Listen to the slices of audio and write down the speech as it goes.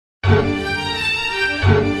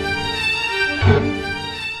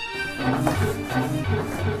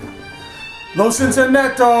Los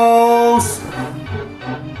Internetos!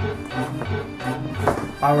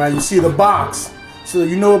 Alright, you see the box. So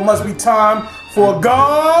you know it must be time for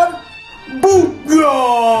God Bootgod!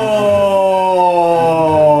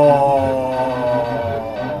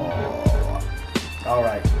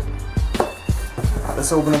 Alright.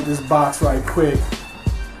 Let's open up this box right quick.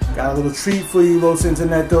 Got a little treat for you, Los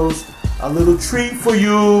Internetos. A little treat for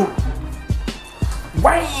you.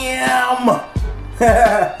 Wham!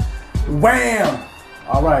 Wham!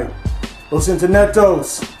 Alright. Los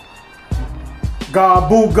Internetos.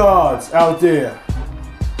 God Bootgods out there.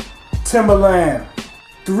 Timberland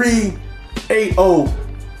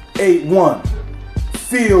 38081.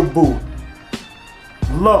 Field boot.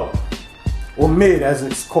 Low. Or mid as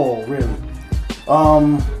it's called, really.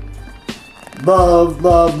 Love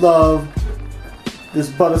this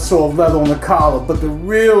butter soft leather on the collar. But the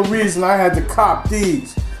real reason I had to cop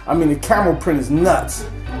these, I mean the camo print is nuts.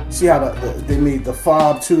 See how they made the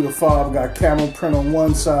fob too. The fob got camo print on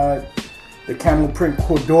one side, the camo print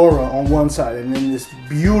Cordura on one side, and then this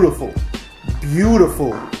beautiful,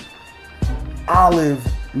 beautiful olive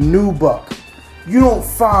nubuck. You don't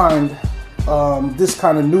find this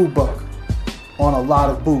kind of nubuck on a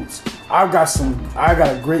lot of boots. I got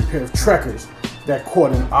a great pair of Trekkers that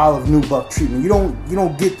caught an olive nubuck treatment. You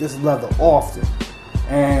don't get this leather often,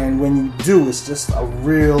 and when you do, it's just a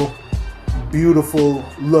real beautiful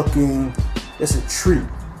looking. It's a treat.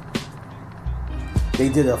 They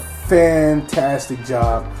did a fantastic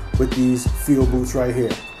job with these field boots right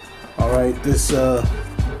here. All right, this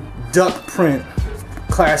duck print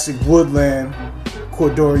classic woodland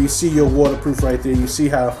Cordura. You see your waterproof right there. You see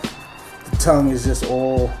how the tongue is just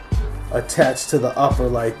all attached to the upper,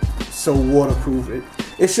 like so waterproof.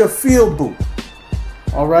 It's your field boot.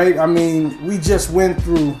 All right, I mean, we just went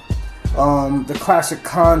through the classic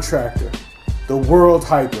Contractor, the World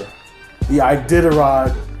Hiker, the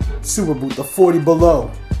Iditarod Super Boot, the 40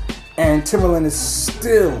 below, and Timberland is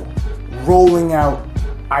still rolling out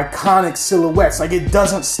iconic silhouettes. Like, it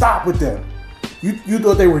doesn't stop with them. You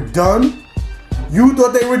thought they were done? You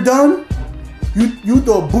thought they were done? You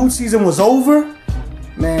thought boot season was over?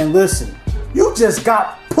 Man, listen, you just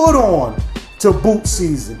got put on to boot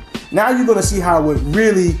season. Now you're gonna see how it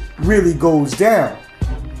really, really goes down.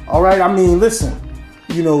 All right, I mean, listen,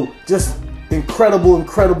 you know, just incredible,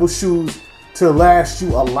 incredible shoes to last you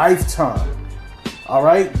a lifetime. All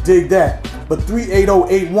right, dig that. But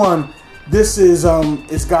 38081, this is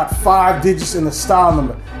it's got 5 digits in the style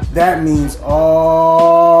number. That means,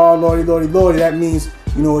 oh lordy, lordy, lordy, that means,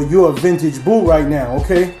 you know, you're a vintage boot right now.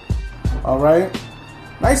 Okay, all right.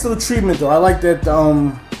 Nice little treatment though. I like that.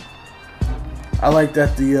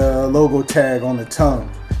 The logo tag on the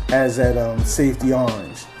tongue has that safety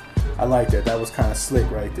orange. I like that. That was kind of slick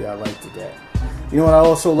right there. I liked that. You know what I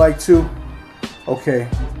also like too? Okay,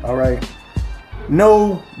 all right.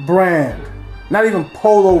 No brand, not even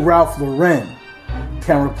Polo Ralph Lauren,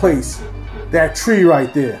 can replace that tree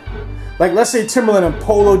right there. Like, let's say Timberland and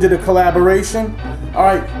Polo did a collaboration. All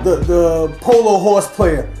right, the Polo horse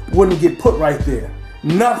player wouldn't get put right there.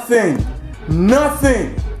 Nothing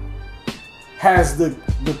has the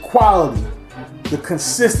quality, the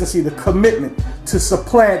consistency, the commitment to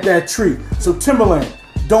supplant that tree. So Timberland,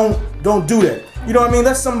 don't do that. You know what I mean?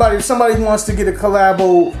 Let somebody who wants to get a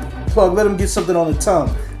collabo plug, let them get something on the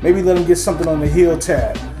tongue. Maybe let them get something on the heel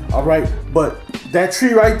tab. All right, but that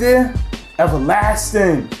tree right there,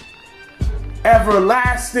 everlasting,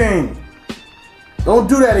 everlasting. Don't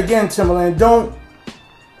do that again, Timberland. Don't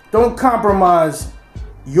compromise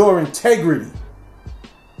your integrity.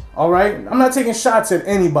 All right, I'm not taking shots at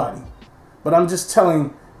anybody, but I'm just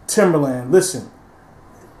telling Timberland, listen,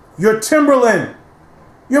 you're Timberland.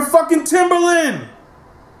 You're fucking Timberland.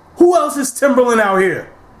 Who else is Timberland out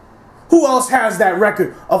here? Who else has that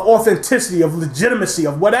record of authenticity, of legitimacy,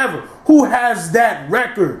 of whatever? Who has that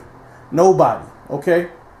record? Nobody,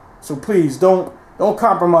 okay? So please don't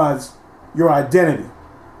compromise your identity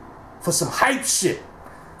for some hype shit,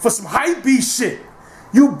 for some hype-y shit.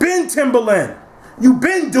 You've been Timberland. You've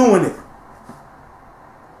been doing it.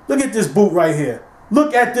 Look at this boot right here.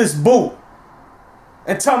 Look at this boot.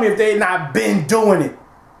 And tell me if they not been doing it.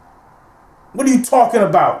 What are you talking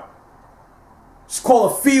about? It's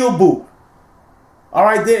called a field boot. All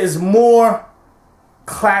right, there is more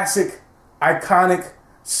classic, iconic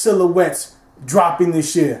silhouettes dropping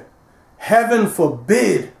this year. Heaven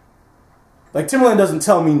forbid. Like, Timberland doesn't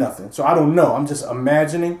tell me nothing, so I don't know. I'm just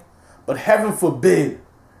imagining. But heaven forbid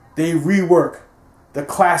they rework the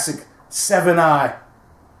classic 7-eye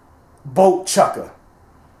boat chucker.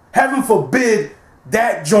 Heaven forbid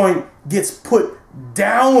that joint gets put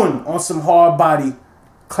down on some hard body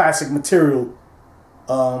classic material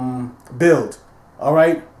build. All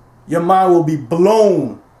right? Your mind will be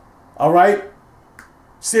blown. All right?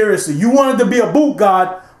 Seriously, you wanted to be a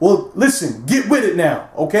Bootgod? Well, listen, get with it now,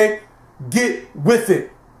 okay? Get with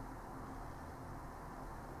it.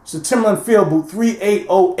 It's a Timberland Field Boot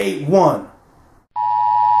 38081.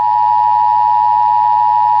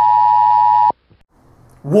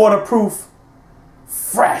 Waterproof,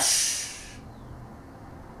 fresh.